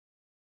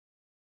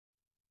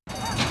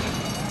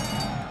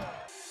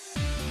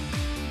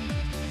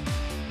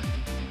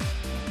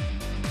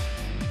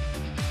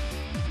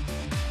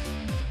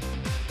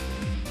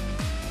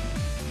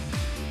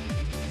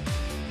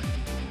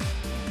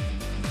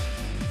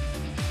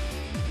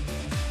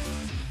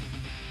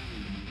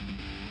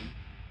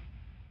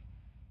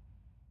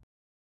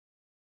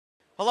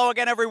Hello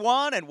again,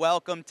 everyone, and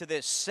welcome to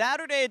this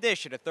Saturday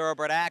edition of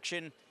Thoroughbred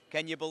Action.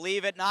 Can you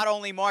believe it? Not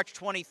only March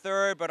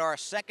 23rd, but our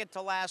second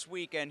to last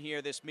weekend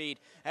here this meet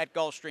at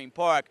Gulfstream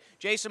Park.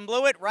 Jason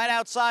Blewett right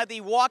outside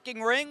the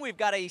walking ring. We've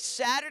got a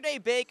Saturday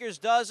Baker's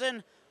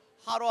Dozen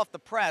hot off the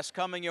press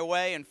coming your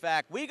way. In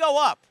fact, we go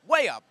up,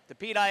 way up, to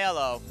Pete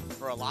Aiello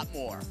for a lot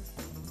more.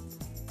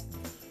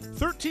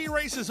 13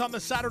 races on the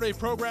Saturday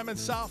program in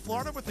South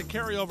Florida with the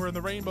carryover in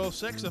the Rainbow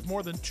Six of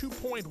more than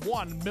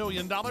 $2.1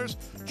 million.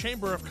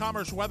 Chamber of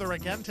Commerce weather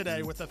again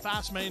today with a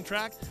fast main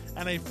track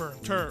and a firm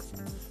turf.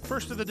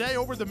 First of the day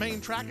over the main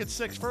track at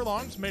 6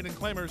 furlongs. Maiden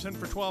claimers in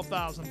for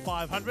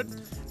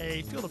 $12,500.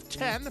 A field of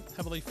 10,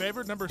 heavily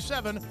favored. Number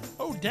 7,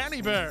 Oh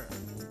Danny Bear.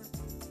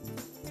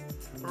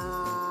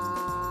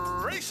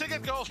 Racing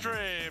at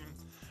Gulfstream.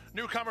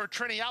 Newcomer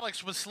Trini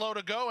Alex was slow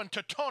to go, and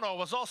Totono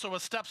was also a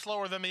step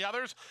slower than the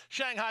others.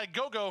 Shanghai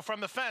Go-Go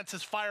from the fence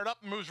is fired up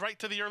and moves right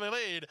to the early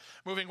lead.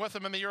 Moving with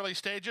him in the early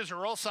stages,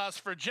 Rolsas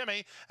for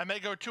Jimmy, and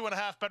they go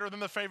 2.5 better than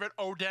the favorite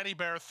Oh Danny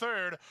Bear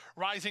third.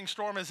 Rising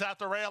Storm is at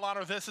the rail.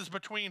 Honor This is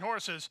between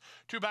horses.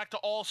 2 back to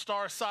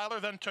All-Star Siler,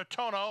 then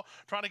Totono.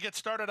 Trying to get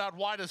started out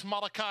wide as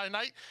Malachi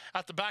Knight.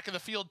 At the back of the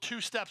field,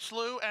 2-Step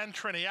Slew and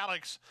Trini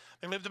Alex.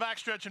 They leave the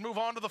backstretch and move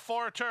on to the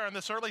far turn.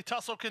 This early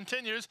tussle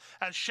continues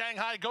as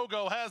Shanghai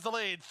Go-Go has the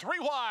lead. 3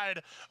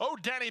 wide. Oh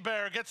Danny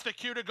Bear gets the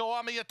cue to go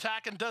on the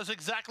attack and does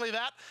exactly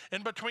that.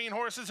 In between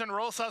horses and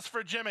Rosas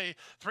for Jimmy.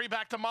 3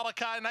 back to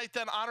Malachi Knight,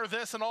 then Honor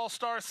This and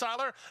All-Star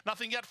Siler.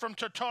 Nothing yet from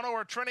Totono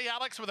or Trini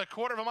Alex with a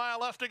quarter of a mile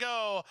left to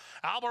go.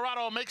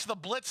 Alvarado makes the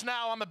blitz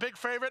now on the big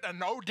favorite,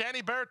 and Oh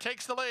Danny Bear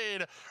takes the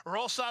lead.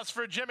 Rosas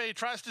for Jimmy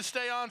tries to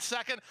stay on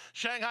second.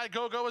 Shanghai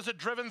Go-Go is a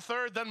driven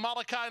third, then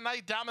Malachi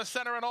Knight down the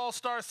center and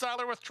All-Star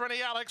Siler with Trini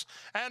Alex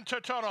and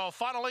Totono.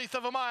 Final 1/8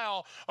 of a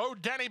mile. Oh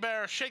Danny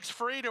Bear shakes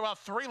free to a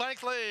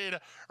 3-length lead.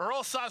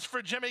 Rosas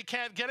for Jimmy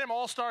can't get him.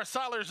 All-Star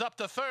Siler's up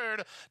to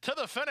third to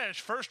the finish.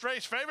 First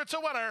race favorite's a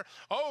winner.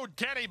 Oh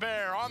Danny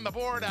Bear on the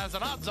board as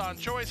an odds-on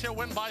choice. He'll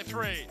win by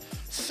 3.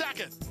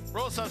 Second,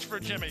 Rosas for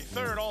Jimmy.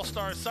 Third,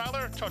 All-Star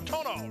Siler.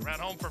 Totono ran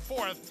home for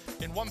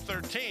 4th in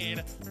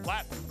 1:13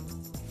 flat.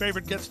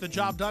 Favorite gets the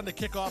job done to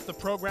kick off the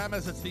program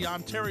as it's the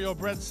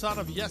Ontario-bred son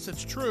of Yes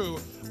It's True,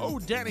 Oh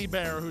Danny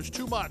Bear, who's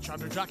too much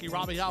under jockey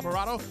Robbie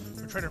Alvarado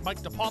for trainer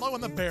Mike DiPaolo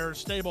in the Bears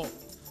stable.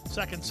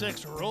 Second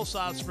 6,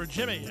 Rosas for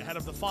Jimmy, ahead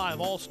of the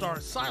 5, All-Star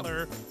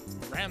Siler,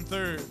 ran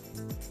third.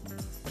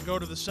 We go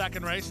to the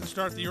second race and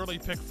start the early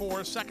pick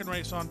 4. Second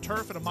race on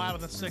turf at 1 mile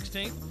and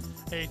 1/16.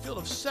 A field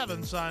of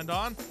 7 signed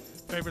on.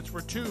 Favorites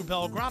were 2,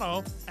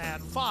 Belgrano,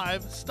 and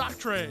 5, Stock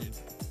Trade.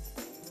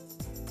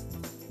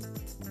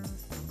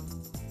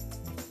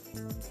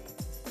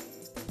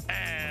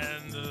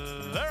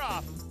 They're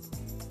off.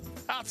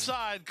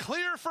 Outside,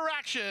 Clear for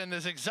Action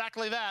is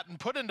exactly that and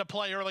put into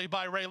play early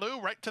by Ray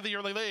Lou, right to the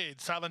early lead.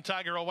 Silent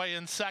Tiger away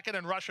in second,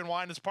 and Russian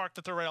Wine is parked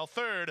at the rail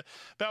third.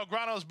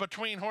 Belgrano's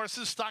between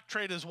horses. Stock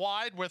Trade is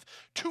wide with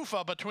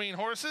Tufa between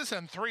horses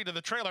and 3 to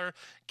the trailer.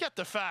 Get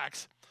the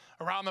facts.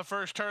 Around the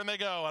first turn they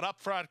go, and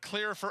up front,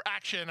 Clear for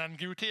Action, and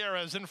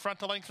Gutierrez in front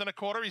to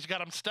 1.25 lengths. He's got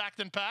them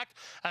stacked and packed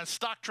as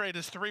Stock Trade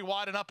is 3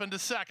 wide and up into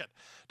second.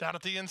 Down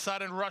at the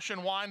inside in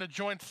Russian Wine, a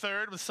joint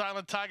third with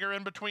Silent Tiger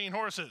in between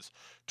horses.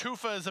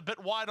 Tufa is a bit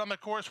wide on the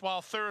course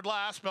while third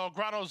last.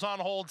 Belgrano's on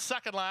hold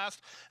second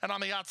last, and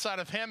on the outside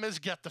of him is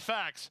Get the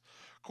Facts.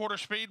 Quarter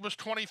speed was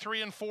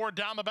 23 and 4.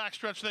 Down the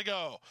backstretch they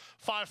go.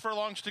 5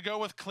 furlongs to go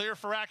with Clear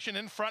for Action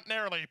in front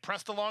narrowly.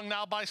 Pressed along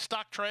now by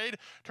Stock Trade,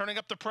 turning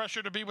up the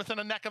pressure to be within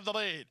a neck of the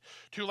lead.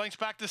 2 lengths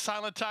back to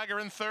Silent Tiger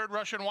in third.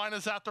 Russian Wine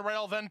is at the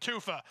rail, then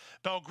Tufa.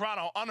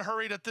 Belgrano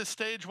unhurried at this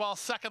stage while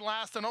second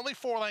last and only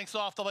 4 lengths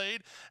off the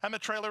lead. And the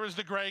trailer is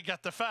the gray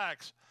Get the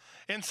Facts.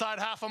 Inside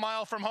half a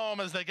mile from home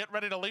as they get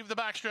ready to leave the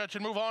backstretch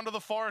and move on to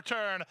the far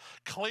turn.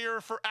 Clear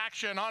for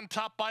Action on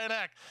top by a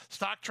neck.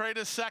 Stock Trade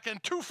is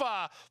second.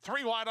 Tufa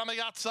 3 wide on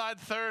the outside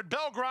third.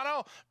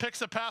 Belgrano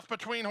picks a path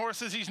between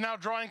horses. He's now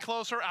drawing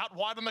closer out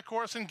wide on the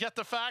course and Get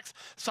the Facts.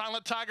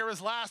 Silent Tiger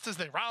is last as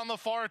they round the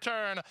far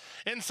turn.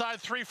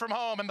 Inside 3 from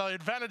home, and the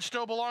advantage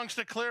still belongs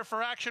to Clear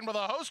for Action with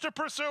a host of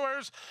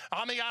pursuers.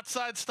 On the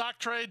outside, Stock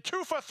Trade.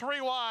 Tufa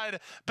 3 wide.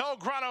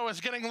 Belgrano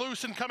is getting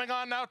loose and coming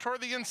on now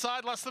toward the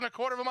inside. Less than a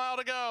quarter of a mile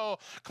to go.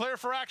 Clear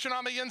for Action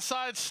on the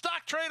inside.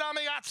 Stock Trade on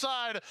the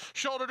outside.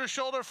 Shoulder to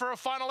shoulder for a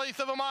final 1/8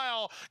 of a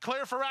mile.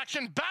 Clear for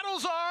Action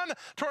battles on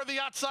toward the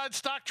outside.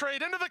 Stock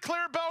Trade into the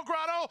clear.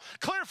 Belgrano.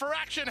 Clear for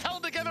Action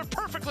held together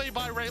perfectly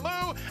by Ray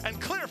Lou,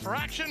 and Clear for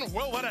Action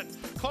will win it.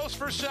 Close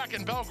for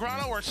second.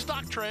 Belgrano or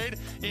Stock Trade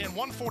in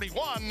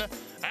 1:41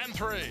 and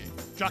 3.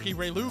 Jockey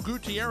Ray Lou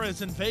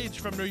Gutierrez invades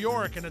from New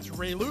York, and it's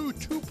Ray Lou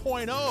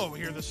 2.0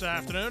 here this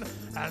afternoon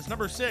as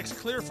number 6,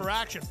 Clear for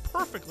Action,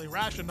 perfectly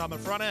rationed on the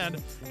front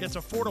end, gets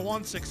a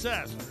 4-1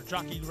 success. Under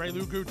jockey Ray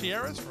Lou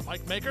Gutierrez for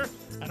Mike Maker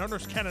and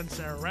owners Ken and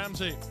Sarah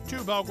Ramsey.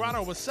 2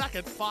 Belgrano was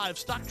second, 5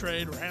 Stock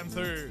Trade ran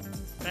third.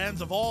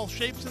 Fans of all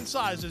shapes and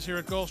sizes here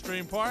at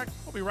Gulfstream Park.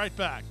 We'll be right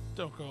back.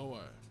 Don't go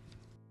away.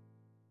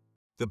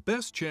 The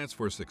best chance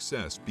for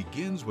success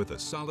begins with a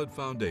solid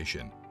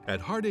foundation. At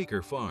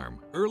Hardacre Farm,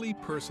 early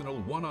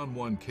personal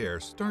one-on-one care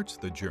starts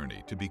the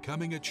journey to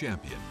becoming a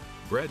champion.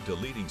 Bred to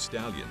leading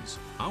stallions,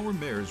 our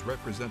mares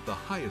represent the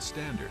highest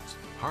standards.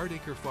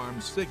 Hardacre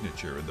Farm's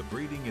signature in the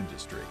breeding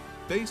industry.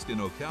 Based in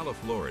Ocala,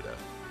 Florida,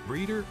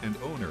 breeder and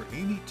owner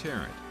Amy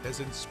Tarrant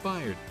has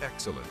inspired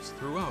excellence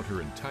throughout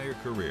her entire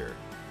career.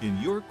 In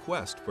your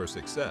quest for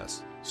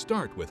success,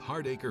 start with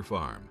Hardacre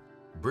Farm,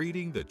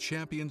 breeding the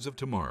champions of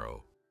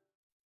tomorrow.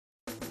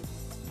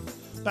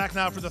 Back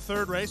now for the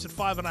third race at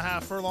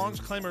 5.5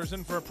 furlongs. Claimers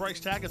in for a price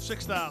tag of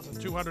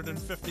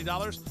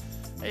 $6,250.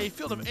 A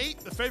field of 8.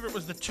 The favorite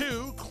was the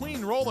 2,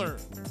 Queen Roller.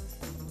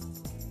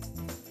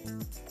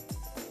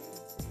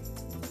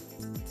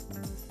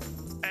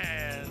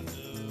 And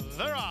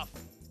they're off.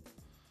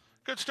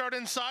 Good start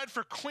inside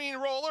for Queen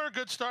Roller.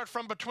 Good start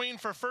from between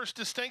for First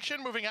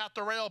Distinction. Moving out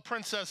the rail,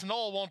 Princess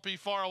Knoll won't be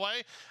far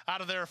away. Out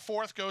of there,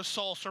 fourth goes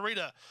Sol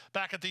Sarita.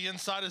 Back at the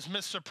inside is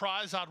Miss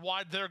Surprise. Out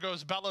wide, there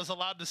goes Bella's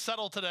allowed to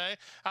settle today.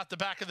 At the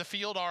back of the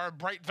field are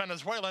Bright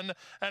Venezuelan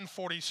and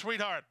 40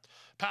 Sweetheart.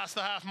 Past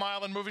the half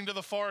mile and moving to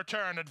the far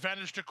turn.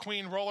 Advantage to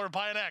Queen Roller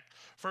by a neck.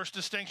 First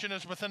Distinction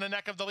is within a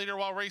neck of the leader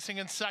while racing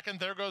in second.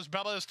 There goes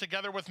Bella is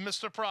together with Miss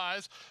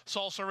Surprise.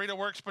 Sol Sarita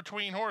works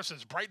between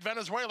horses. Bright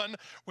Venezuelan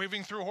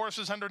weaving through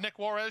horses under Nick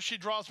Juarez. She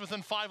draws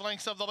within 5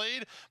 lengths of the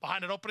lead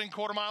behind an opening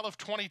quarter mile of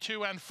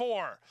 22 and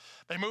 4.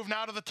 They move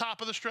now to the top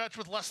of the stretch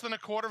with less than a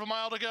quarter of a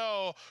mile to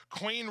go.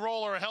 Queen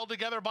Roller held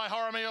together by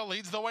Jaramillo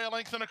leads the way a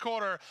length and a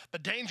quarter. The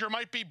danger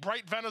might be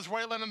Bright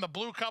Venezuelan and the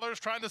blue colors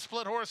trying to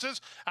split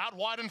horses. Out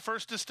wide in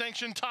First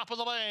Distinction, top of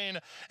the lane.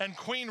 And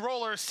Queen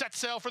Roller set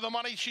sail for the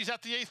money. She's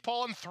at the 8th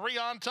pole and 3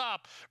 on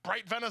top.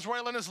 Bright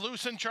Venezuelan is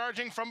loose and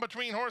charging from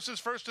between horses.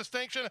 First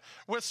Distinction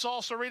with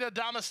Sol Sarita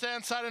down the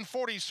stand side and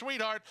 40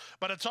 Sweetheart.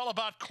 But it's all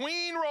about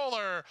Queen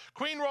Roller.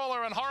 Queen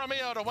Roller and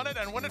Jaramillo to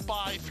win it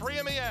by 3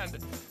 in the end.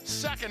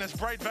 Second is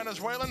Bright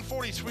Venezuelan.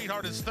 40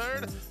 Sweetheart is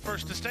third.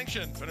 First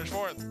Distinction finished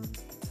fourth.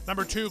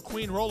 Number 2,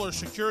 Queen Roller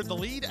secured the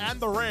lead and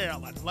the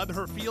rail and led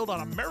her field on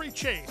a merry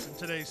chase in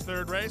today's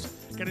third race,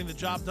 getting the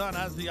job done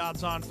as the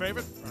odds-on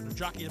favorite under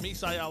jockey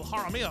Misael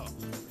Jaramillo,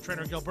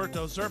 trainer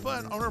Gilberto Zerpa,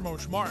 and owner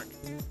Mosh Mark.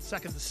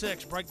 Second, the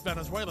 6, Bright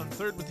Venezuelan.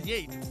 Third with the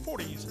 8,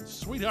 40s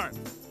Sweetheart.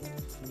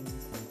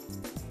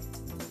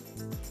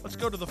 Let's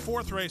go to the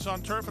fourth race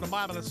on turf at 1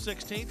 mile and a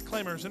 16th.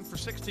 Claimers in for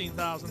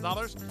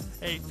 $16,000.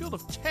 A field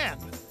of 10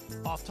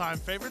 off-time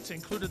favorites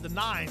included the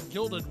 9,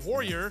 Gilded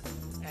Warrior,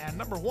 and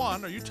number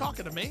 1, Are You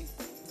Talking to Me?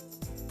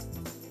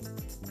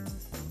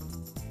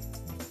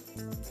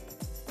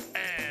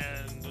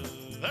 And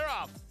they're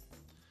off.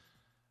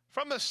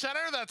 From the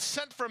center, that's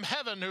Sent from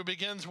Heaven, who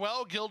begins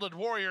well. Gilded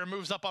Warrior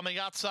moves up on the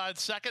outside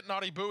second.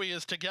 Naughty Bowie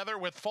is together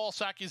with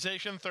False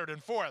Accusation third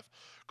and fourth.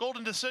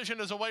 Golden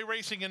Decision is away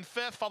racing in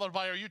fifth, followed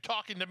by Are You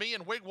Talking to Me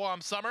and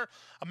Wigwam Summer.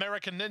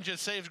 American Ninja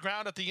saves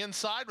ground at the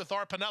inside with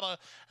Arpanella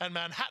and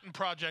Manhattan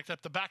Project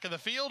at the back of the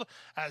field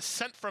as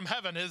Sent from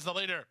Heaven is the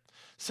leader.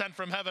 Sent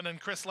from Heaven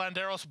and Chris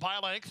Landeros by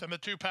length, and the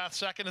 2-path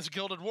second is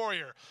Gilded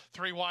Warrior.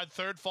 3 wide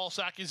third, False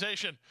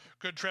Accusation.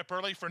 Good trip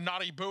early for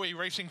Naughty Bowie,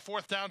 racing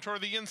fourth down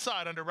toward the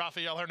inside under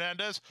Rafael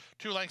Hernandez.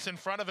 2 lengths in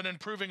front of an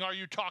improving Are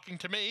You Talking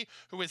to Me,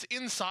 who is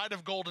inside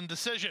of Golden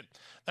Decision.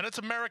 Then it's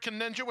American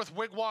Ninja with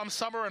Wigwam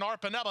Summer and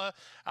Arpanella.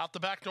 Out the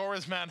back door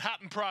is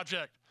Manhattan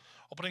Project.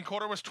 Opening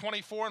quarter was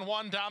 24 and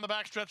 1. Down the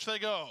backstretch they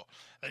go.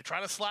 They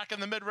try to slacken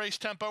the mid-race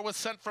tempo with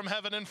Sent from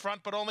Heaven in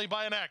front, but only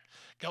by a neck.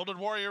 Gilded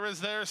Warrior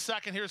is there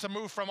second. Here's a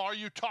move from Are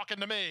You Talking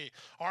to Me?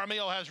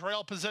 Jaramillo has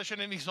rail position,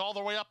 and he's all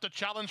the way up to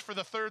challenge for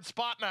the third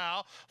spot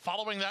now.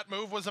 Following that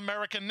move was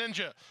American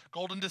Ninja.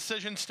 Golden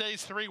Decision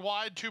stays 3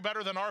 wide, 2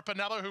 better than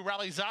Arpanella, who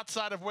rallies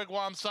outside of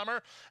Wigwam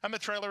Summer, and the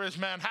trailer is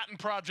Manhattan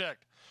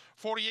Project.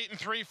 48 and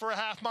 3 for a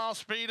half-mile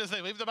speed as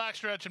they leave the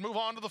backstretch and move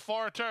on to the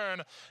far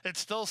turn. It's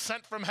still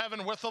Sent from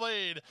Heaven with the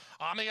lead.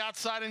 On the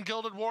outside in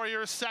Gilded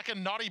Warrior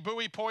second. Naughty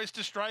Bowie poised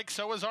to strike.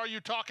 So is Are You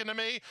Talking to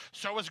Me?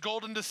 So is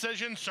Golden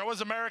Decision. So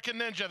is American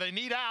Ninja. They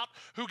need out.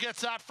 Who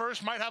gets out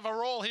first might have a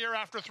roll here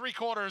after 3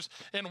 quarters.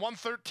 In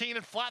 1:13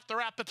 and flat,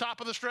 they're at the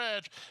top of the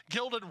stretch.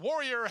 Gilded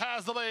Warrior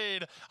has the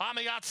lead. On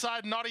the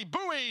outside, Naughty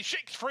Bowie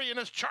shakes free and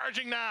is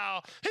charging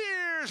now.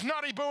 Here's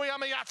Naughty Bowie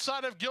on the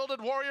outside of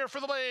Gilded Warrior for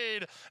the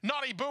lead.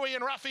 Naughty Bowie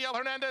and Rafael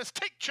Hernandez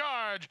take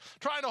charge.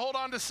 Trying to hold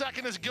on to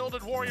second is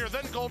Gilded Warrior,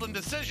 then Golden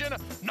Decision.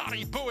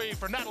 Naughty Bowie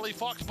for Natalie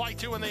Fox by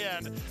 2 in the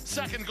end.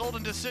 Second,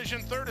 Golden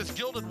Decision. Third is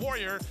Gilded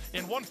Warrior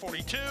in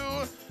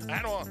 1:42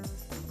 and 1.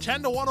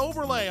 10-1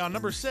 overlay on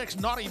number 6,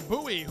 Naughty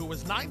Bowie, who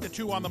was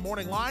 9-2 on the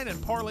morning line and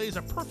parlays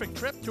a perfect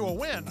trip to a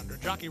win under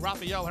jockey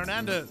Rafael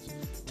Hernandez.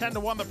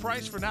 10-1 the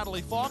price for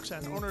Natalie Fox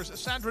and owners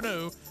Sandra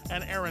New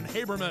and Aaron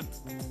Haberman.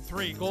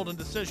 3, Golden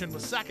Decision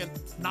was second.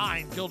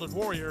 9, Gilded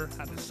Warrior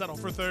had to settle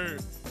for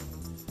third.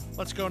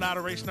 Let's go now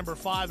to race number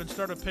 5 and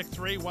start at pick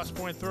 3, West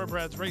Point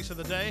Thoroughbreds race of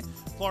the day.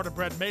 Florida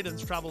bred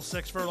maidens travel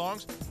 6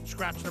 furlongs.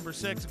 Scratch number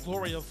 6,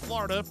 Glory of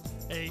Florida,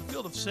 a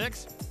field of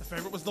 6. The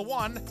favorite was the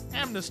 1,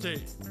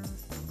 Amnesty.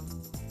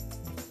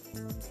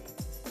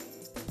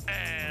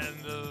 And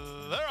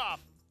they're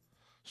off.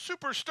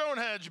 Super Super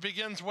Stonehenge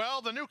begins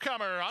well. The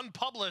newcomer,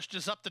 Unpublished,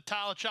 is up to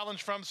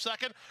challenge from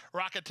second.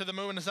 Rocket to the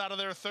Moon is out of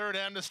their third.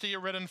 Amnesty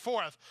ridden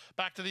fourth.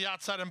 Back to the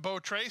outside in Beau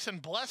Trace,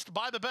 and Blessed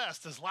by the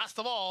Best is last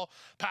of all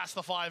past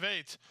the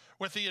 5/8.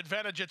 With the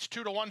advantage, it's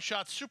 2-1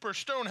 shot Super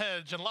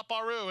Stonehenge and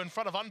Leparu in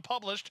front of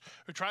Unpublished,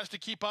 who tries to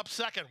keep up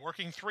second.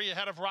 Working 3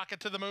 ahead of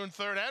Rocket to the Moon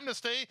third.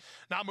 Amnesty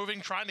now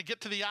moving, trying to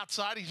get to the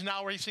outside. He's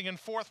now racing in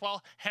fourth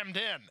while hemmed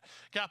in.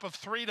 Gap of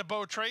 3 to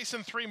Beau Trace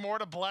and 3 more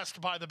to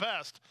Blessed by the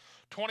Best.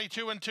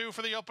 22-2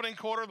 for the opening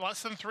quarter,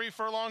 less than 3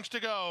 furlongs to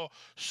go.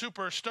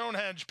 Super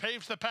Stonehenge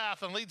paves the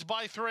path and leads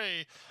by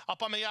 3.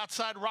 Up on the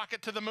outside,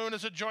 Rocket to the Moon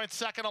is a joint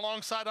second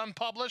alongside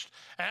Unpublished.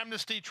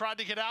 Amnesty tried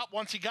to get out.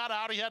 Once he got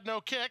out, he had no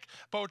kick.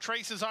 Beau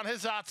Trace is on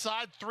his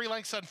outside, 3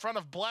 lengths in front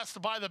of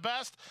Blessed by the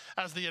Best,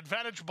 as the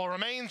advantage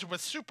remains with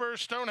Super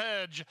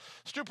Stonehenge.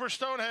 Super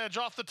Stonehenge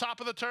off the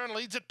top of the turn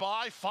leads it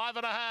by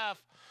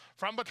 5.5.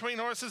 From between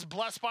horses,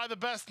 Blessed by the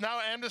Best. Now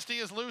Amnesty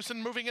is loose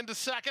and moving into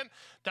second.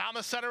 Down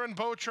the center in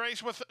Beau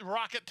Trace with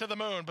Rocket to the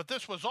Moon. But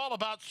this was all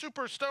about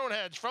Super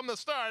Stonehenge from the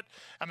start.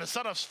 And the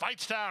son of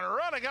Fightstown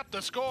running up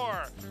the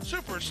score.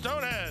 Super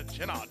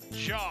Stonehenge in a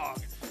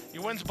jog. He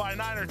wins by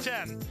 9 or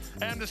 10.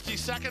 Amnesty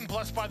second,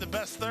 Blessed by the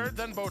Best third,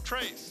 then Beau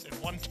Trace in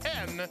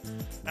 110.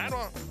 And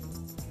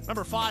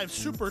Number 5,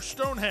 Super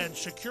Stonehenge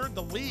secured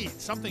the lead,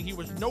 something he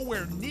was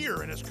nowhere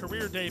near in his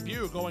career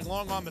debut, going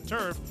long on the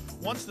turf.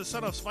 Once the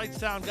son of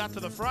Fightstown got to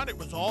the front, it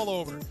was all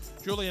over.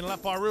 Julian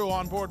Leparu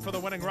on board for the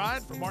winning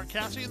ride for Mark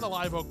Cassie and the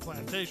Live Oak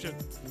Plantation.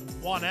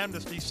 1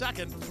 Amnesty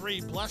second, 3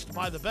 Blessed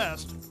by the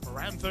Best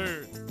ran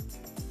third.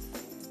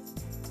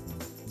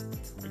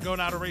 We go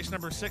now to race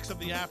number 6 of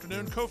the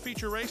afternoon.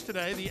 Co-feature race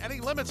today, the Any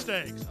Limit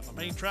Stakes on the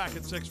main track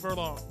at 6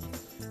 furlongs.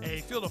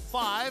 A field of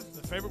 5,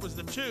 the favorite was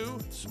the 2,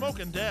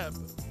 Smokin' Deb.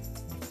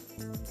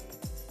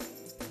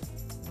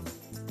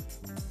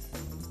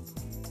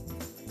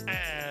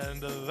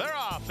 And they're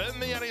off in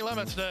the Any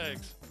Limit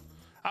Stakes.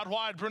 Out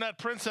wide, Brunette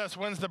Princess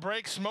wins the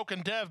break.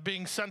 Smokin' Dev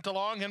being sent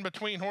along in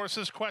between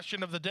horses.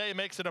 Question of the day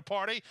makes it a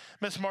party.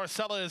 Miss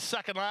Marcella is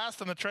second last,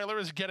 and the trailer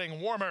is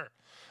getting warmer.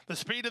 The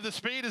speed of the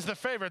speed is the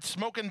favorite,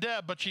 Smokin'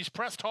 Deb, but she's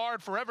pressed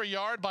hard for every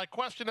yard by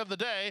Question of the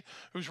Day,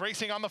 who's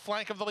racing on the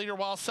flank of the leader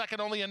while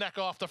second only a neck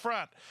off the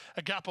front.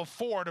 A gap of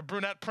 4 to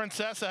Brunette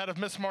Princess ahead of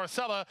Miss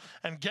Marcella,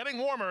 and Getting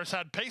Warmer has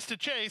had pace to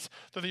chase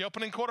through the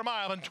opening quarter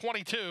mile in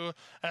 22-1.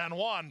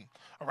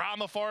 Around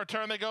the far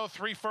turn they go,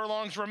 3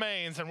 furlongs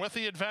remains, and with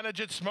the advantage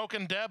it's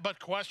Smokin' Deb, but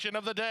Question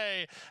of the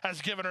Day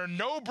has given her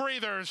no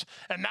breathers,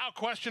 and now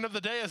Question of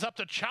the Day is up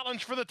to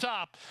challenge for the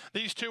top.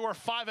 These two are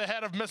 5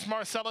 ahead of Miss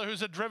Marcella,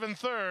 who's a driven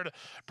third.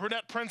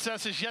 Brunette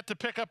Princess is yet to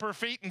pick up her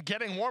feet, and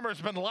Getting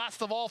Warmer's been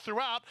last of all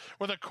throughout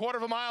with a quarter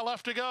of a mile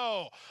left to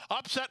go.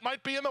 Upset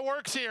might be in the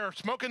works here.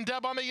 Smokin'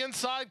 Deb on the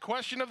inside,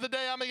 Question of the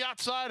Day on the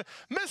outside.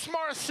 Miss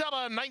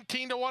Marcella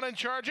 19-1 and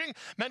charging,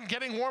 then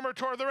Getting Warmer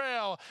toward the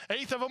rail.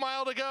 1/8 of a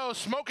mile to go.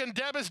 Smokin'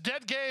 Deb is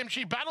dead game.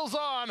 She battles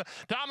on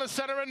down the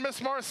center, and Miss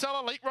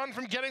Marcella late run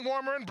from Getting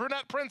Warmer and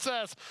Brunette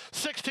Princess.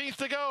 16th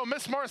to go.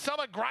 Miss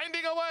Marcella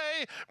grinding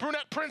away.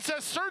 Brunette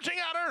Princess surging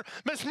at her.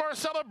 Miss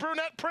Marcella,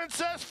 Brunette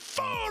Princess,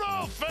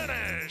 photo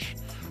finish.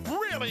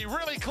 Really,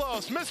 really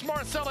close. Miss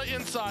Marcella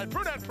inside,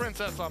 Brunette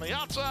Princess on the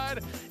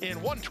outside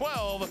in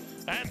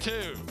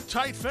 112-2.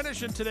 Tight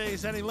finish in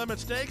today's Any Limit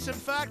Stakes. In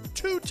fact,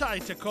 too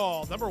tight to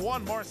call. Number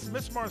 1,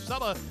 Miss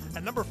Marcella,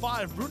 and number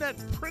 5, Brunette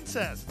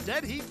Princess.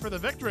 Dead heat for the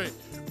victory.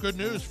 Good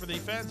news for the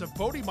fans of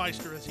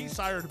Bodemeister as he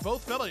sired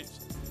both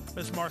fillies.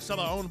 Miss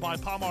Marcella, owned by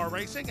Palmar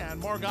Racing,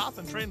 and Morgoth,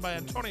 and trained by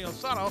Antonio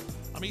Sano,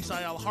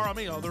 Amisael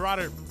Jaramillo, the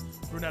rider.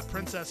 Brunette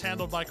Princess,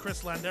 handled by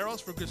Chris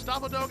Landeros for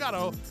Gustavo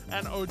Delgado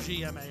and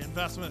OGMA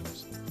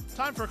Investments.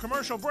 Time for a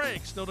commercial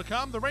break. Still to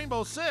come, the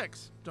Rainbow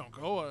Six. Don't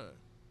go away.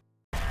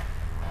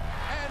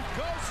 And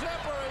Go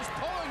Zipper is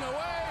pulling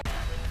away.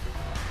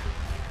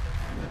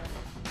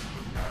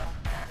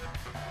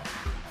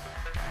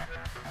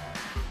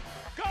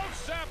 Go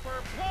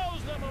Zipper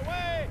blows them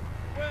away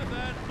with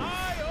an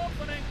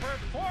eye-opening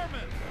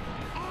performance.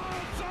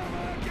 Awesome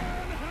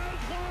again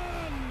has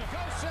won.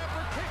 Go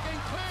Zipper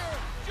kicking clear.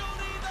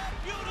 Judy the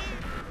Beauty.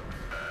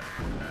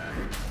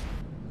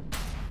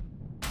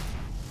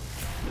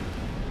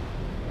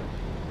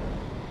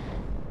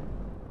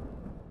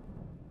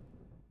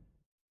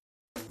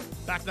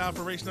 Back now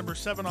for race number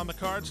 7 on the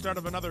card. Start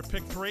of another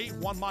pick 3,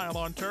 1 mile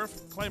on turf.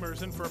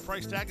 Claimers in for a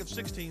price tag of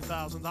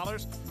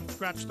 $16,000.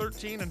 Scratch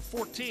 13 and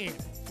 14.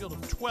 Field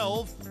of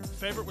 12. The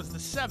favorite was the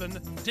 7,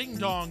 Ding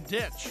Dong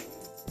Ditch.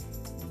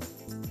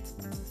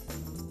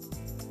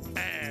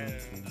 And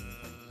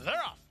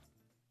they're off.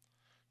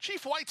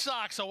 Chief White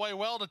Sox away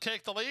well to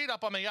take the lead.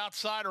 Up on the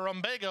outside,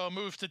 Rumbago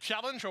moves to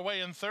challenge.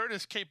 Away in third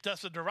is Cape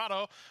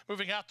Desiderato.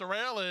 Moving out the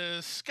rail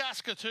is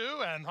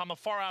Saskatoon, and on the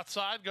far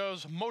outside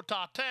goes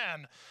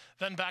Motatan.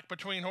 Then back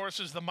between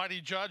horses, the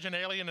Mighty Judge and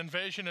Alien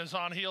Invasion is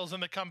on heels in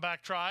the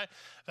comeback try.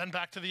 Then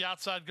back to the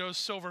outside goes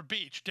Silver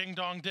Beach. Ding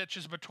Dong Ditch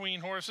is between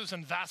horses,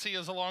 and Vassy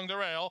is along the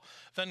rail.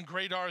 Then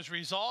Gradar's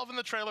Resolve, and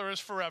the trailer is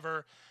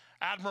Forever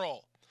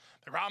Admiral.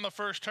 They're on the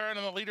first turn,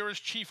 and the leader is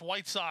Chief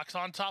White Sox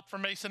on top for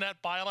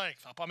Masonette by a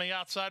length. Up on the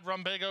outside,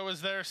 Rumbago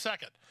is there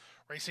second.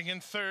 Racing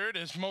in third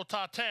is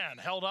Motatan.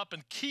 Held up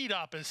and keyed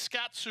up is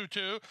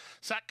Skatsutu.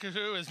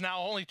 Satkutu is now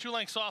only 2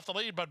 lengths off the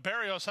lead, but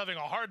Barrios having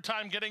a hard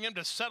time getting him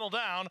to settle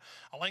down.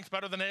 A length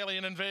better than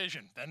Alien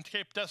Invasion. Then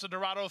Cape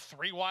Desiderato,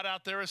 3 wide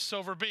out there is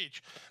Silver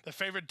Beach. The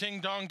favorite Ding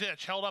Dong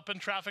Ditch held up in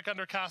traffic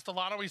under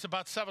Castellano. He's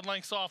about 7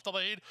 lengths off the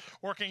lead,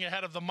 working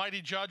ahead of the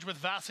Mighty Judge with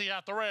Vassie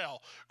at the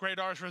rail.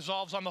 Gradar's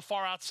resolves on the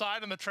far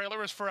outside, and the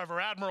trailer is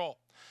Forever Admiral.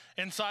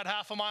 Inside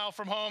half a mile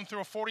from home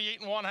through a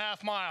 48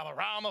 1/2 mile.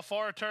 Around the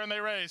far turn they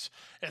race.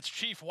 It's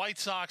Chief White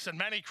Sox and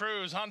Manny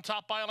Cruz on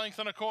top by a length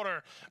and a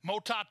quarter.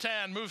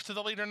 Motatan moves to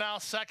the leader now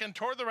second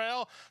toward the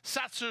rail.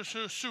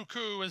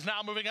 Satsusuku is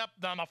now moving up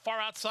on the far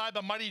outside.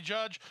 The Mighty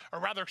Judge, or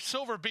rather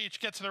Silver Beach,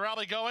 gets the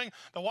rally going.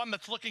 The one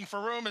that's looking for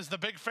room is the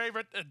big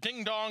favorite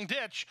Ding Dong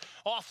Ditch.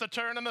 Off the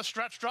turn in the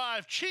stretch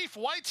drive. Chief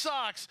White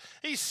Sox,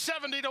 he's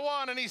 70 to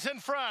 1 and he's in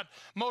front.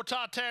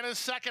 Motatan is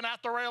second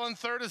at the rail, and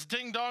third is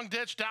Ding Dong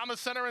Ditch down the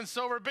center in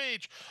Silver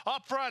Beach.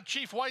 Up front,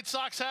 Chief White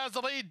Sox has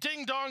the lead.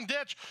 Ding Dong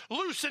Ditch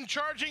loose and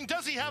charging.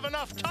 Does he have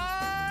enough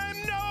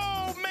time?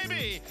 No,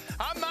 maybe.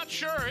 I'm not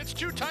sure. It's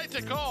too tight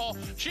to call.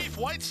 Chief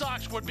White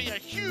Sox would be a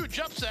huge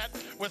upset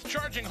with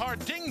charging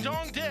hard Ding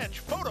Dong Ditch.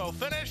 Photo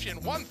finish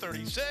in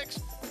 136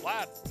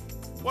 flat.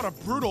 What a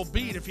brutal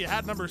beat if you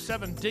had number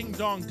 7, Ding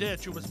Dong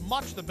Ditch. It was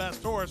much the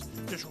best horse,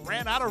 just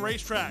ran out of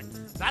racetrack.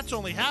 That's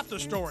only half the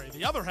story.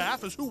 The other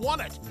half is who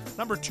won it.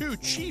 Number 2,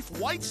 Chief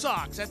White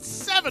Sox at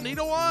 70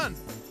 to 1.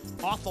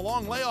 Off the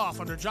long layoff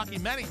under jockey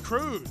Manny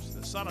Cruz.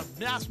 The son of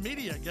mass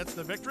media gets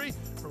the victory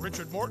for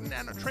Richard Morton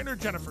and trainer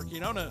Jennifer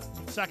Quinona.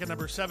 Second,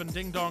 number 7,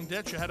 Ding Dong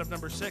Ditch ahead of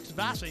number 6,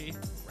 Vassie,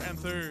 ran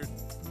third.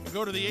 We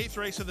go to the 8th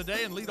race of the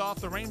day and lead off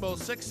the Rainbow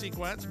 6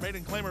 sequence.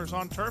 Maiden claimers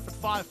on turf at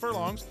 5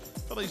 furlongs.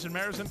 Fillies and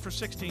mares in for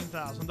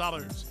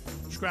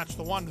 $16,000. Scratch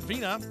the 1,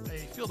 Vina,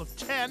 a field of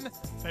 10.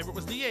 Favorite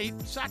was the 8,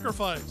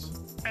 Sacrifice.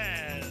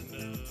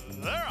 And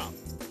they're up.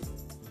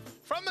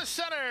 From the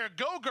center,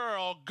 Go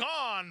Girl,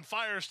 gone,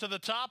 fires to the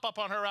top. Up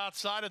on her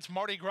outside, it's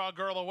Mardi Gras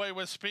Girl away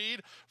with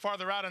speed.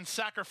 Farther out in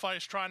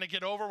Sacrifice trying to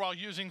get over while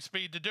using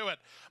speed to do it.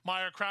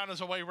 Meyer Crown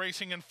is away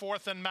racing in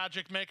fourth, and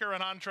Magic Maker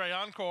and Entree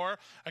Encore.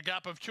 A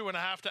gap of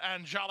 2.5 to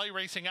Anjali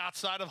racing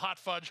outside of Hot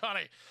Fudge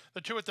Honey.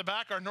 The 2 at the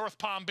back are North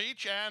Palm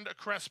Beach and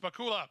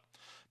Crespacula.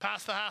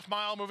 Past the half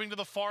mile, moving to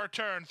the far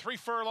turn. 3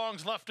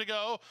 furlongs left to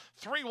go.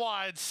 3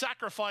 wide.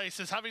 Sacrifice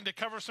is having to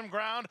cover some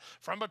ground.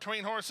 From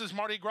between horses,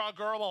 Mardi Gras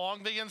Girl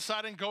along the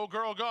inside and Go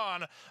Girl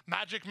gone.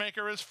 Magic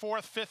Maker is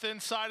 4th. 5th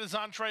inside is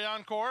Entree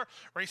Encore.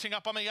 Racing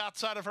up on the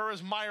outside of her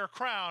is Meyer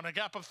Crown. A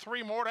gap of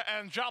 3 more to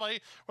Anjali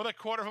with a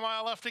 1/4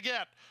 mile left to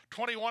get.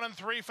 21 and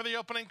 3 for the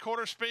opening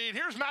quarter speed.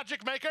 Here's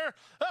Magic Maker.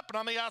 Up and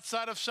on the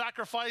outside of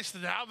Sacrifice.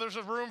 Now there's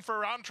a room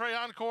for Entree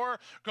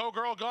Encore. Go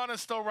Girl gone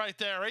is still right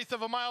there. 1/8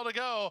 of a mile to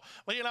go.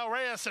 Leonel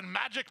Reyes and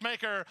Magic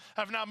Maker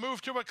have now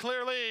moved to a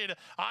clear lead.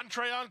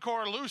 Entree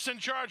Encore loose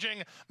and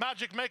charging.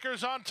 Magic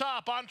Maker's on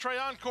top. Entree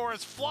Encore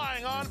is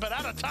flying on, but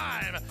out of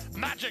time.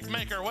 Magic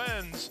Maker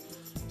wins.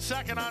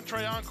 Second,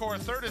 Entree Encore.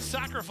 Third is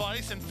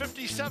Sacrifice and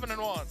 57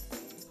 and 1.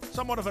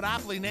 Somewhat of an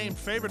aptly named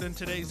favorite in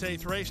today's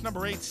 8th race.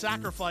 Number 8,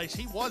 Sacrifice.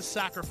 He was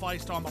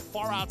sacrificed on the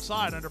far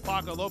outside under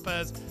Paco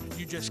Lopez.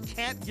 You just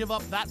can't give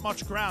up that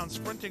much ground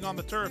sprinting on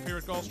the turf here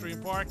at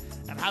Gulfstream Park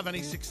and have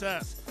any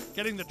success.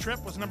 Getting the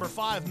trip was number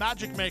 5,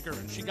 Magic Maker,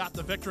 and she got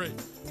the victory.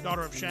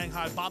 Daughter of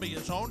Shanghai Bobby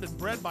is owned and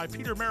bred by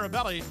Peter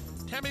Marabelli.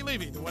 Tammy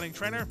Levy, the winning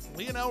trainer.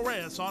 Leonel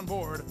Reyes on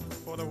board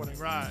for the winning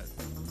ride.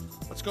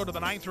 Let's go to the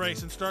 9th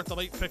race and start the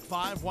late pick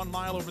 5, 1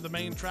 mile over the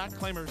main track.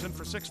 Claimers in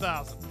for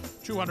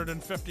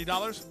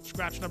 $6,250.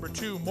 Scratch number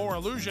 2, More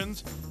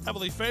Illusions.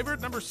 Heavily favored,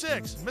 number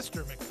 6,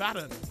 Mr.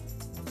 McFadden.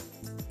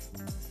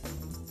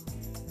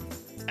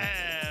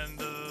 And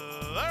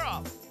they're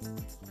off.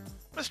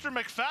 Mr.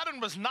 McFadden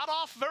was not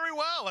off very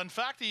well. In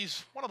fact,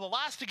 he's one of the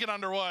last to get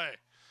underway.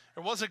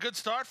 It was a good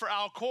start for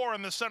Al Core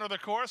in the center of the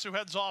course, who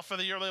heads off for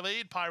the early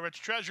lead. Pirate's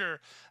Treasure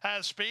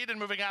has speed, and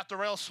moving out the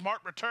rail,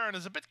 Smart Return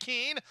is a bit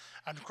keen,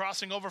 and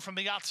crossing over from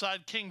the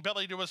outside, King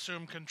Billy to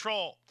assume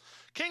control.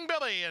 King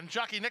Billy and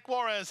jockey Nick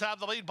Juarez have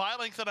the lead by a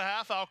length and a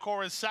half.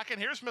 Alcor is second.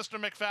 Here's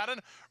Mr. McFadden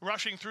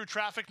rushing through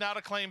traffic now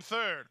to claim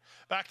third.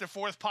 Back to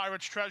fourth,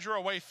 Pirate's Treasure.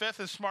 Away fifth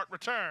is Smart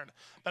Return.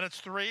 Then it's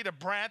 3 to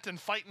Brant and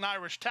Fightin'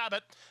 Irish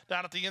Tabit.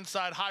 Down at the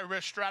inside, High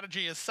Risk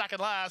Strategy is second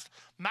last.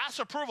 Mass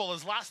Approval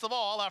is last of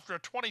all after a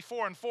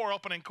 24-4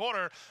 opening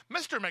quarter.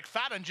 Mr.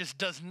 McFadden just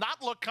does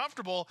not look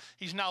comfortable.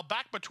 He's now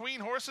back between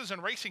horses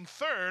and racing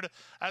third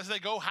as they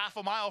go half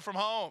a mile from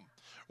home.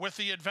 With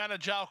the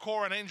advantage,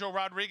 Alcor and Angel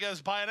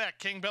Rodriguez by a neck.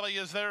 King Billy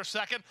is there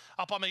second.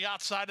 Up on the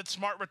outside, it's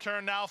Smart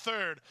Return now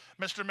third.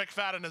 Mr.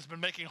 McFadden has been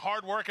making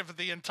hard work of it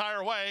the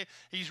entire way.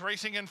 He's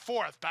racing in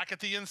fourth. Back at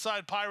the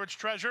inside, Pirate's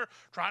Treasure,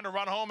 trying to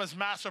run home as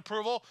Mass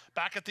Approval.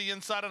 Back at the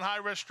inside in High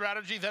Risk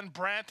Strategy, then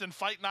Brant and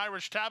Fightin'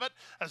 Irish Tabit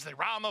as they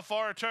round the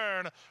far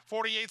turn.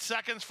 48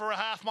 seconds for a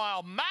half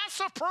mile.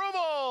 Mass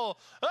Approval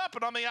up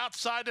and on the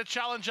outside to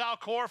challenge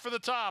Alcor for the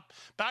top.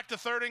 Back to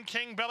third in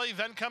King Billy,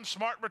 then comes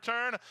Smart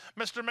Return.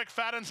 Mr.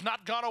 McFadden's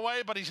not gone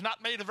away, but he's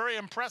not made a very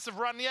impressive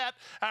run yet.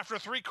 After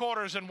 3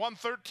 quarters in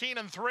 1:13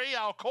 and 3,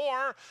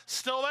 Alcor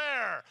still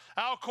there.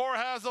 Alcor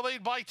has the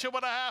lead by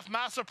 2.5.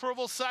 Mass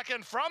Approval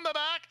second. From the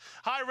back,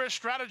 High Risk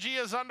Strategy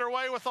is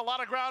underway with a lot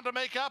of ground to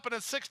make up, and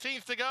it's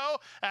 16th to go,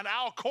 and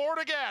Alcor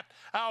to get.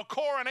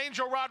 Alcor and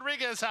Angel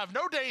Rodriguez have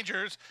no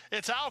dangers.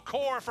 It's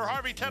Alcor for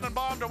Harvey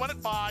Tenenbaum to win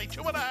it by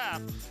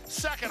 2.5.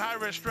 Second, High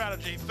Risk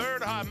Strategy.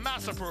 Third,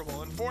 Mass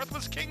Approval. And fourth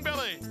was King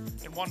Billy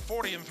in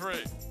 1:40 and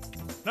 3.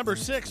 Number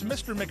 6,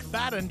 Mr.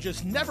 McFadden,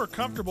 just never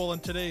comfortable in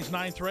today's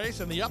 9th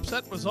race, and the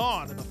upset was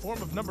on in the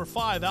form of number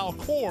 5,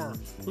 Alcor,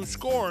 who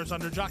scores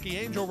under jockey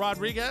Angel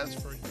Rodriguez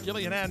for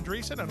Gillian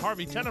Andreessen and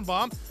Harvey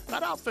Tenenbaum.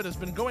 That outfit has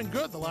been going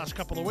good the last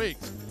couple of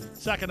weeks.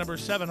 Second, number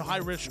 7, High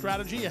Risk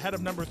Strategy, ahead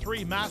of number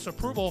 3, Mass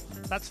Approval.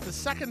 That's the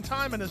second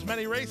time in as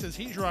many races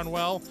he's run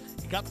well.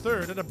 He got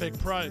third at a big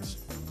price.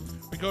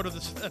 We go to the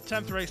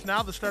 10th race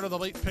now, the start of the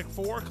late pick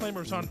 4,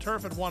 Claimers on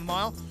Turf at 1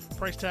 mile.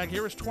 Price tag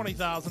here is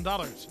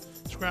 $20,000.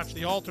 Scratch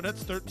the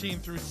alternates, 13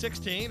 through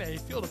 16, a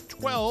field of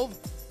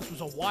 12. This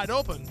was a wide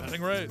open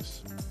betting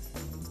race.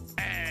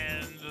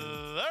 And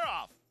they're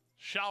off.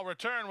 Shall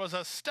Return was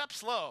a step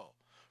slow.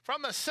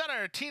 From the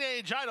center,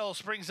 Teenage Idol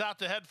springs out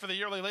to head for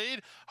the early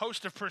lead.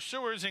 Host of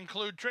pursuers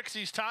include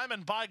Trixie's Time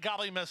and By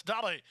Golly Miss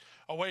Dolly.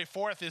 Away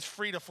fourth is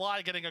Free to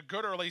Fly, getting a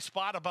good early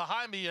spot.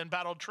 Behind the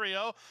embattled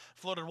trio,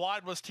 floated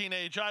wide was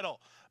Teenage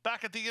Idol.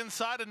 Back at the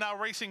inside and now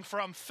racing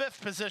from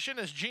 5th position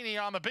is Jeannie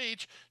on the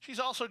Beach. She's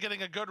also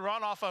getting a good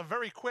run off a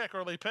very quick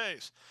early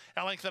pace.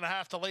 A length and a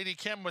half to Lady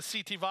Kim with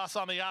C.T. Voss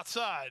on the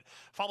outside.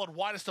 Followed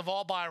widest of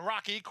all by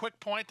Rocky. Quick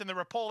Point in the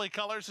Rapoli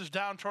colors is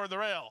down toward the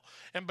rail.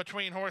 In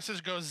between horses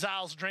goes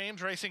Zal's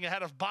Dreams, racing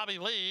ahead of Bobby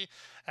Lee.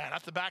 And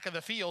at the back of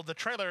the field, the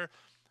trailer,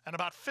 and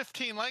about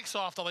 15 lengths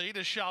off the lead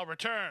is Shall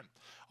Return.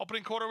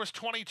 Opening quarter was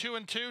 22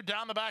 and 2.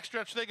 Down the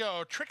backstretch they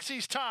go.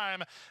 Trixie's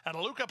Time and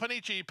Luca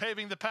Panici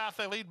paving the path.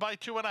 They lead by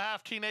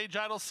 2.5. Teenage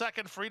Idol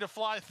second. Free to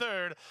Fly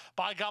third.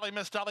 By Golly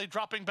Miss Dolly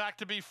dropping back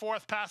to be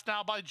fourth. Passed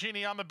now by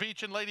Jeannie on the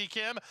Beach and Lady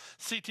Kim.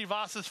 C.T.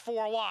 Voss is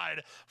 4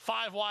 wide.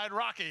 5 wide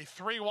Rocky.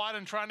 3 wide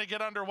and trying to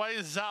get underway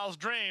is Zal's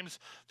Dreams.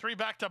 3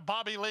 back to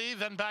Bobby Lee.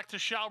 Then back to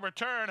Shall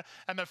Return.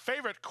 And the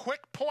favorite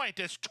Quick Point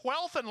is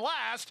 12th and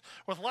last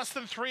with less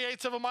than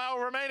 3/8 of a mile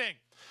remaining.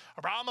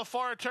 Around the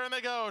far turn they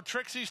go.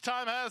 Trixie's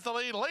Time has the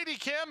lead. Lady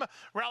Kim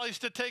rallies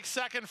to take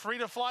second. Free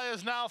to Fly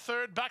is now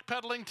third.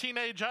 Backpedaling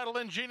Teenage Idol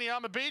and Jeannie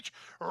on the Beach.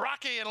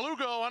 Rocky and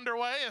Lugo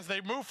underway as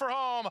they move for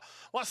home.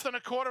 Less than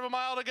a quarter of a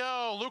mile to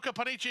go. Luca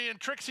Panici and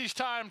Trixie's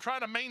Time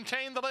trying to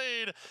maintain the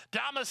lead.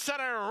 Down the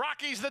center,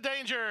 Rocky's the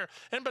danger.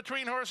 In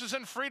between horses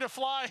and Free to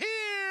Fly.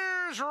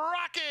 Here's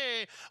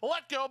Rocky.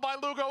 Let go by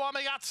Lugo on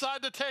the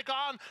outside to take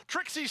on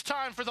Trixie's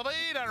Time for the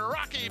lead, and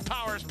Rocky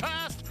powers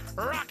past.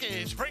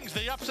 Rocky springs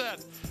the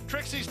upset.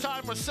 Trixie's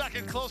Time was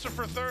second, closer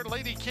for third,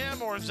 Lady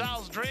Kim or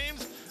Zal's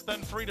Dreams,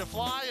 then Free to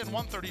Fly in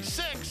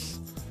 1:36.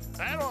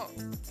 And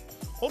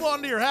Hold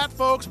on to your hat,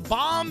 folks.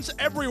 Bombs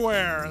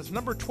everywhere. As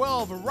number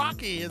 12,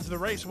 Rocky, is the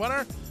race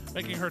winner.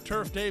 Making her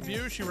turf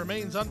debut, she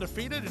remains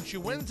undefeated, and she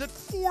wins at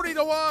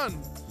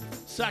 40-1.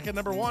 Second,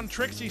 number 1,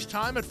 Trixie's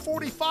Time at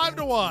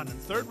 45-1.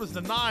 And third was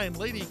the 9,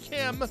 Lady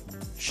Kim.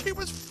 She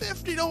was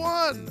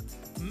 50-1.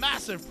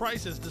 Massive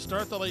prices to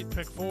start the late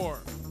pick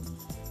 4.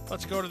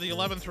 Let's go to the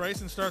 11th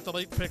race and start the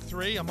late pick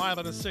 3, a mile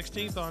and a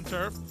 16th on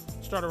turf.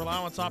 Starter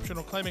allowance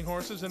optional claiming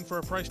horses in for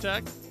a price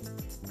tag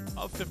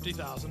of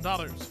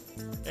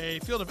 $50,000. A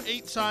field of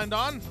 8 signed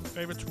on.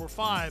 Favorites were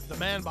 5, The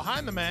Man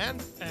Behind the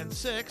Man, and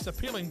 6,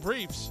 Appealing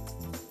Briefs.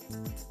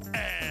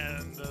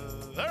 And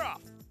they're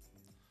off.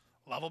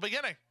 Level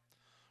beginning.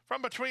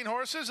 From between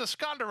horses,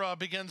 Escondera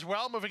begins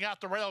well, moving out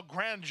the rail.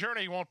 Grand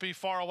Journey won't be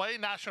far away.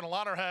 National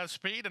Honor has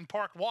speed and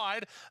parked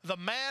wide. The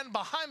Man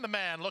Behind the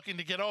Man looking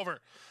to get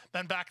over.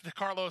 Then back to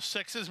Carlos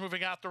Sixes,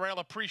 moving out the rail.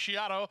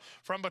 Appreciado.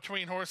 From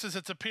between horses,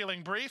 it's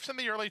Appealing Briefs, and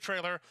the early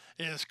trailer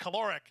is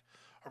Caloric.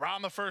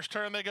 Around the first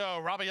turn they go.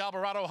 Robbie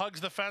Alvarado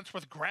hugs the fence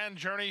with Grand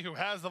Journey, who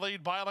has the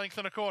lead by a length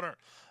and a quarter.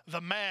 The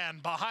Man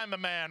Behind the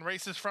Man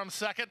races from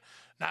second.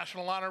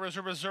 National Honor is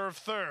a reserve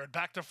third.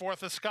 Back to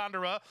fourth,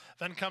 Escondera.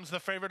 Then comes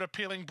the favorite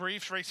Appealing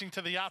Briefs, racing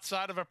to the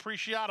outside of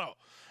Appreciado.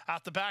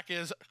 Out the back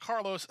is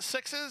Carlos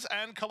Sixes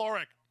and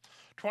Caloric.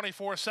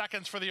 24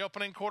 seconds for the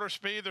opening quarter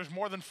speed. There's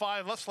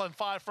less than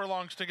 5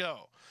 furlongs to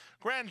go.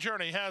 Grand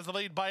Journey has the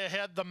lead by a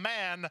head. The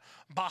Man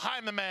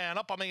Behind the Man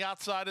up on the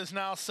outside is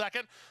now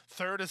second.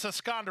 Third is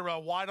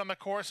Escondera. Wide on the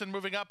course and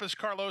moving up is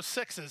Carlos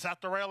Sixes.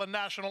 At the rail in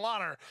National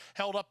Honor.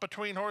 Held up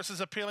between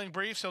horses, Appealing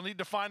Briefs. He'll need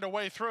to find a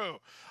way through.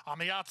 On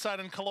the outside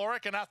in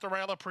Caloric, and at the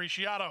rail,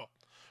 Appreciado.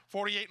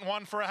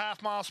 48-1 for a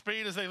half-mile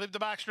speed as they leave the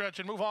backstretch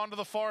and move on to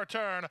the far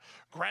turn.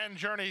 Grand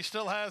Journey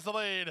still has the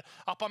lead.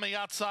 Up on the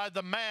outside,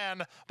 the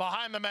man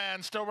behind the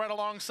man, still right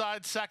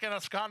alongside second.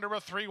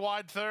 Escondra 3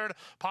 wide third.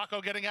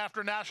 Paco getting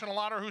after National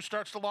Honor, who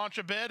starts to launch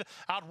a bid.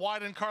 Out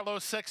wide in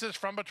Carlos Sixes.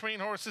 From between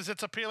horses,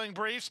 it's Appealing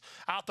Briefs.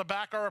 Out the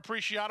back are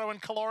Appreciado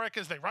and Caloric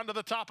as they run to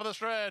the top of the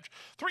stretch.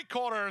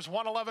 3/4,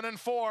 111 and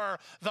 4.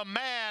 The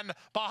man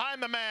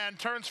behind the man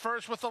turns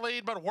first with the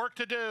lead, but work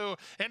to do.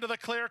 Into the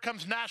clear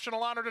comes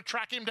National Honor to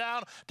track him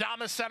down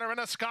the center in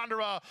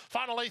Escondra.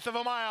 Final 1/8 of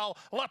a mile.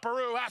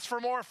 Leperoux asks for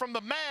more from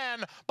the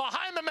man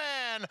behind the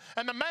man,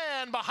 and the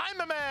man behind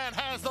the man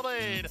has the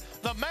lead.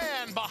 The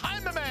man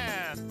behind the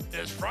man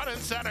is front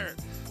and center.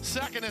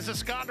 Second is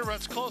Escondra.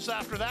 It's close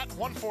after that,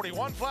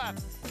 141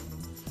 flat.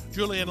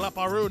 Julien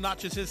Leperoux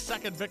notches his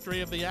second victory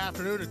of the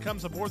afternoon. It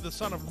comes aboard the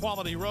Son of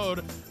Quality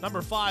Road.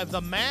 Number 5,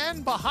 the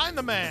man behind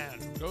the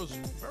man. Goes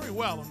very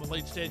well in the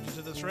late stages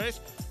of this race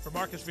for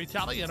Marcus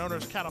Vitali and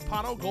owners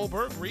Catapano,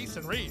 Goldberg, Reese,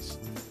 and Reese.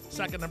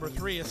 Second, number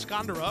 3,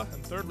 Escondra,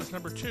 and third was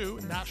number 2,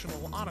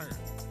 National Honor.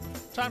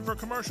 Time for a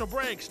commercial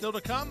break. Still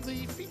to come,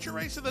 the feature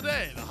race of the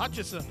day. The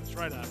Hutchison is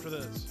right after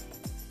this.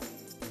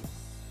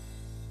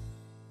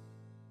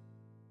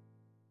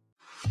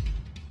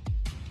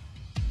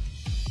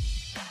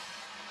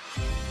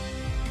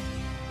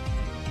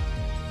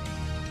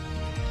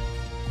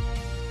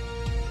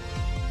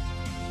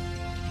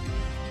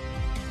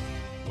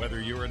 Whether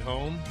you're at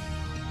home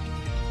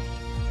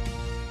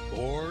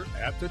or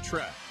at the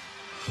track,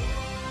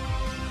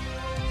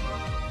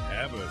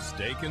 have a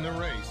stake in the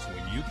race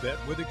when you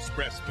bet with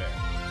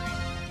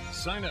ExpressBet.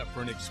 Sign up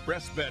for an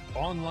ExpressBet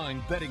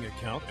online betting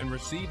account and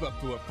receive up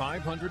to a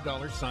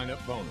 $500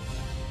 sign-up bonus.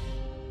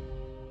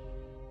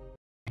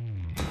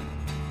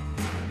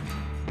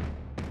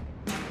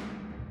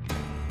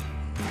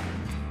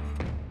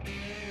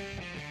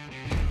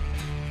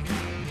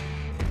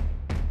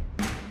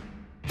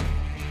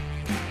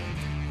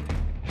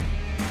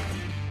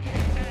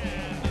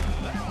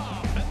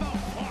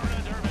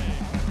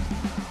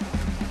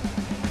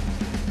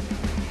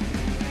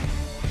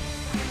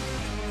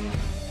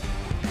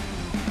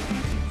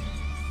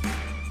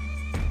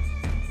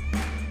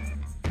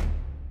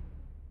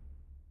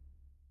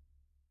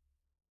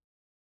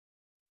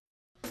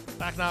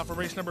 Back now for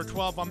race number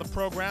 12 on the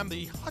program,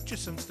 the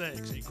Hutchison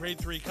Stakes, a Grade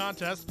 3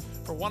 contest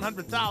for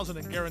 $100,000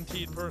 in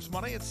guaranteed purse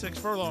money at 6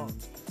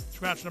 furlongs.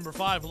 Scratch number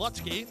 5,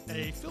 Lutsky,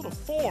 a field of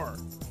 4.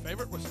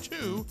 Favorite was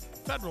 2,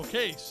 Federal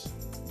Case.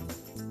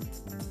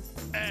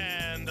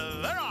 And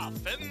they're off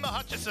in the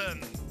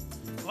Hutchison.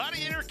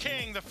 Gladiator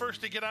King, the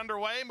first to get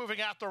underway,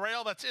 moving out the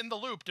rail. That's In the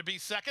Loop to be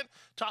second.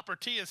 Topper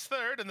T is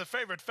third, and the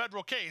favorite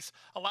Federal Case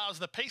allows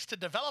the pace to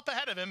develop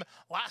ahead of him.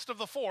 Last of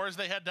the 4 as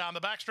they head down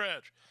the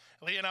backstretch.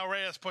 Lionel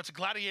Reyes puts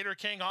Gladiator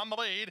King on the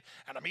lead,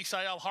 and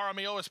Misael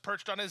Jaramillo is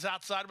perched on his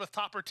outside with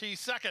Topper T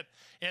second.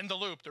 In the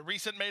Loop, the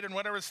recent maiden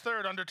winner is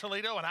third under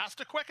Toledo and has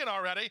to quicken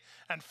already,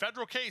 and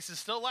Federal Case is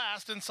still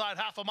last inside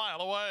half a mile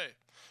away.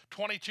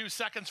 22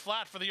 seconds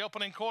flat for the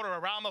opening quarter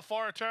around the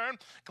far turn.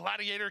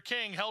 Gladiator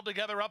King held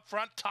together up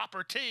front.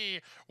 Topper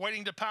T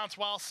waiting to pounce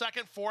while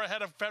second, 4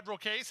 ahead of Federal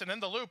Case, and In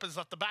the Loop is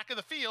at the back of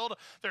the field.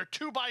 They're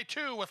 2 by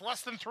 2 with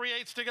less than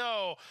 3/8 to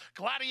go.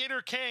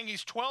 Gladiator King,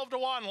 he's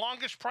 12-1,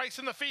 longest price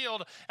in the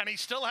field, and he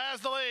still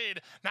has the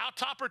lead. Now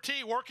Topper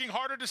T working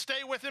harder to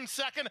stay with him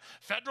second.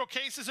 Federal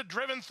Case is a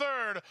driven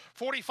third.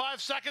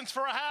 45 seconds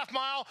for a half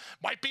mile.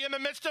 Might be in the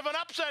midst of an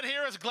upset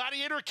here as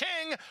Gladiator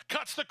King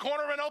cuts the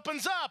corner and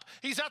opens up.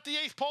 He's at the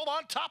 8th pole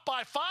on top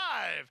by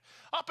 5.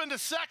 Up into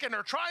second,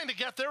 or trying to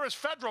get there, is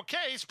Federal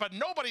Case, but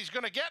nobody's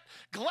going to get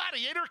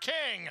Gladiator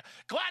King.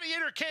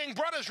 Gladiator King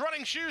brought his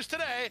running shoes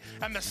today,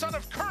 and the son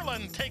of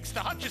Curlin takes the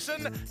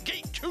Hutchison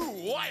Gate 2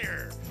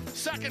 wire.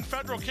 Second,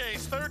 Federal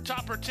Case. Third,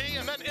 Topper T,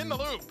 and then In the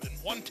Loop in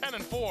 110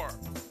 and 4.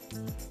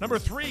 Number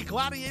 3,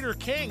 Gladiator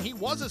King. He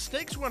was a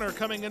stakes winner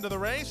coming into the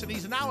race, and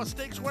he's now a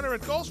stakes winner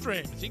at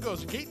Gulfstream as he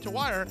goes gate to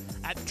wire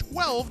at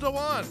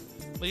 12-1.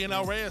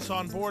 Lionel Reyes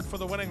on board for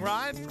the winning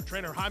ride for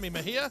trainer Jaime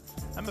Mejia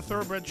and the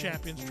Thoroughbred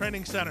Champions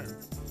Training Center.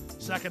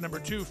 Second, number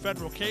 2,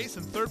 Federal Case,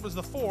 and third was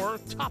the 4,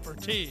 Topper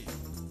T.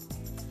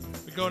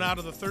 We go now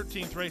to the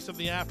 13th race of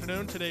the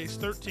afternoon. Today's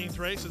 13th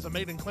race is a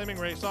maiden claiming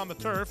race on the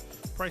turf.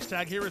 Price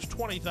tag here is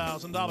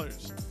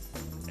 $20,000.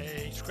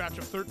 A scratch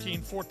of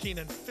 13, 14,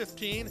 and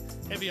 15.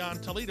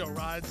 Evian Toledo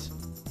rides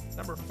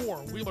number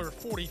 4, Wheeler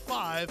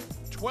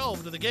 45,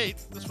 12 to the gate.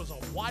 This was a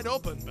wide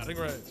open betting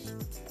race.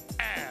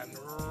 And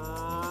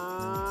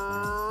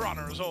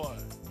runners away.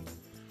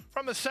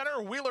 From the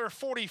center, Wheeler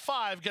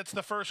 45 gets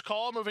the first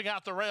call. Moving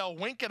out the rail,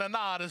 Wink and a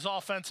Nod is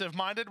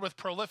offensive-minded with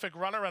Prolific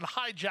Runner and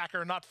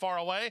Hijacker not far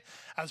away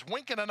as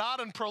Wink and a Nod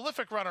and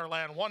Prolific Runner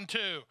land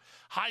 1-2.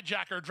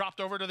 Hijacker dropped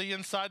over to the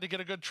inside to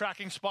get a good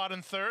tracking spot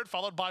in third,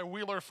 followed by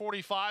Wheeler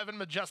 45 and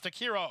Majestic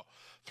Hero.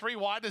 3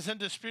 wide is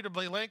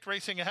indisputably linked,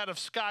 racing ahead of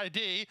Sky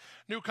D.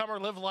 Newcomer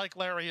Live Like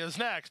Larry is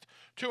next.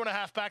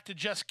 2.5 back to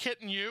Just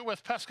Kitten You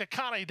with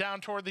Pescacani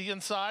down toward the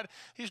inside.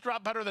 He's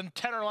dropped better than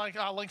 10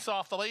 lengths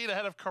off the lead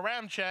ahead of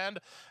Karamchand,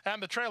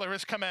 and the trailer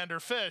is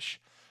Commander Fish.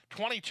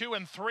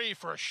 22-3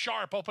 for a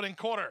sharp opening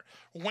quarter.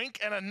 Wink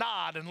and a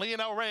nod, and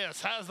Leonel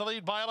Reyes has the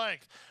lead by a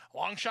length.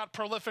 Long shot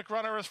prolific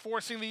runner is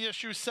forcing the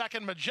issue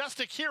second.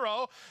 Majestic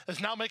Hero is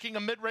now making a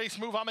mid-race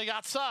move on the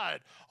outside.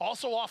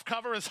 Also off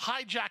cover is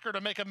Hijacker to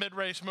make a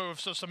mid-race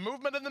move. So some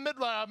movement in the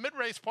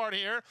mid-race part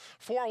here.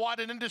 4 wide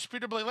and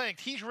indisputably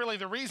linked. He's really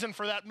the reason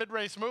for that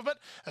mid-race movement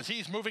as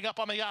he's moving up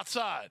on the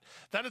outside.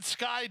 Then it's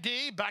Sky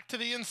D back to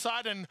the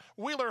inside, and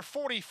Wheeler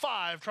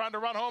 45 trying to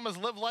run home as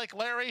Live Like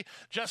Larry.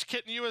 Just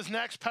Kidding You is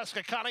next.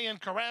 Pescacani and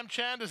Karam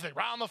Chand as they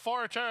round the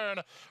far turn.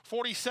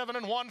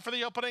 47-1 for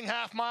the opening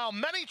half mile.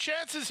 Many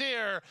chances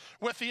here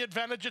with the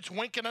advantage. It's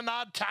Wink and a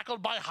Nod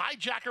tackled by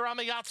Hijacker on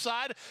the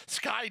outside.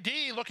 Sky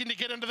D looking to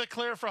get into the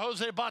clear for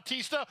Jose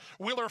Bautista.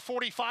 Wheeler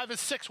 45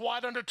 is 6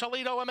 wide under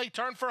Toledo, and they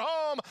turn for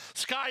home.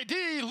 Sky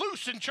D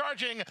loose and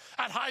charging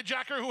at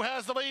Hijacker, who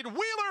has the lead.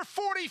 Wheeler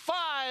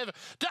 45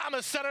 down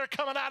the center,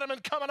 coming at him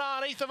and coming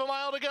on. 1/8 of a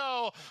mile to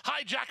go.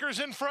 Hijacker's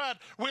in front.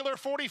 Wheeler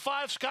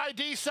 45, Sky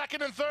D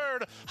second and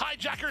third.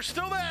 Hijacker's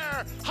still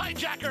there.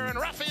 Hijacker and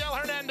Rafael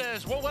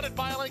Hernandez will win it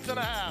by a length and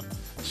a half.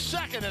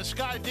 Second is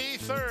Sky D.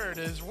 Third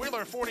is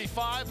Wheeler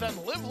 45.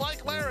 Then Live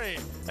Like Larry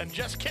and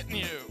Just Kidding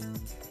You.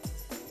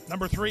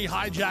 Number 3,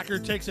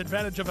 Hijacker takes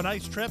advantage of a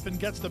nice trip and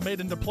gets the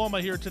maiden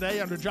diploma here today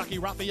under jockey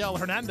Rafael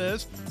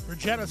Hernandez for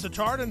Janice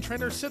Attard and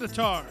trainer Sid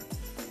Attard.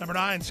 Number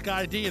 9,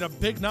 Sky D at a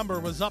big number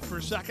was up for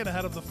second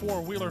ahead of the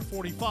 4 Wheeler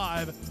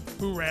 45,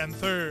 who ran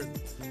third.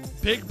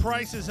 Big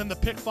prices in the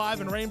Pick 5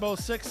 and Rainbow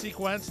 6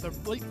 sequence. The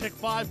late Pick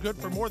 5 good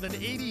for more than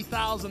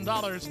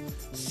 $80,000.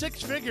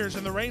 6 figures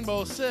in the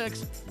Rainbow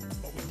 6,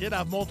 but we did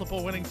have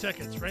multiple winning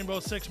tickets.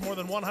 Rainbow 6 more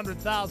than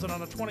 $100,000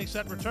 on a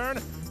 20-cent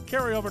return.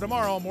 Carry over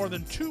tomorrow more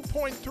than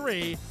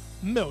 $2.3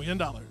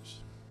 million.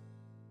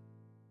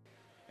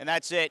 And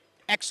that's it.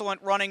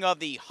 Excellent running of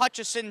the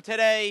Hutchison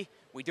today.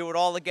 We do it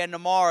all again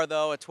tomorrow,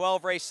 though. A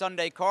 12-race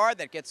Sunday card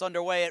that gets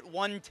underway at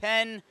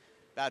 1:10,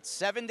 about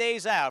 7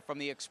 days out from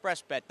the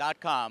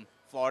ExpressBet.com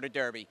Florida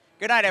Derby.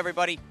 Good night,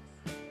 everybody.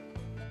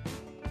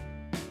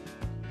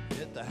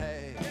 Hit the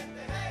hay.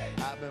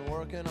 I've been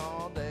working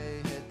all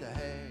day. Hit the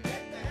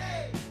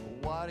hay.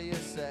 What do you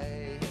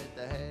say? Hit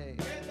the hay.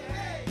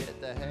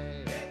 Hit the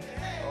hay.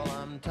 Well,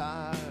 I'm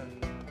tired.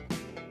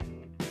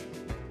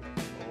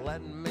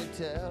 Let me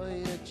tell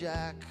you,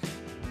 Jack,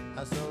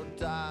 I'm so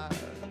tired.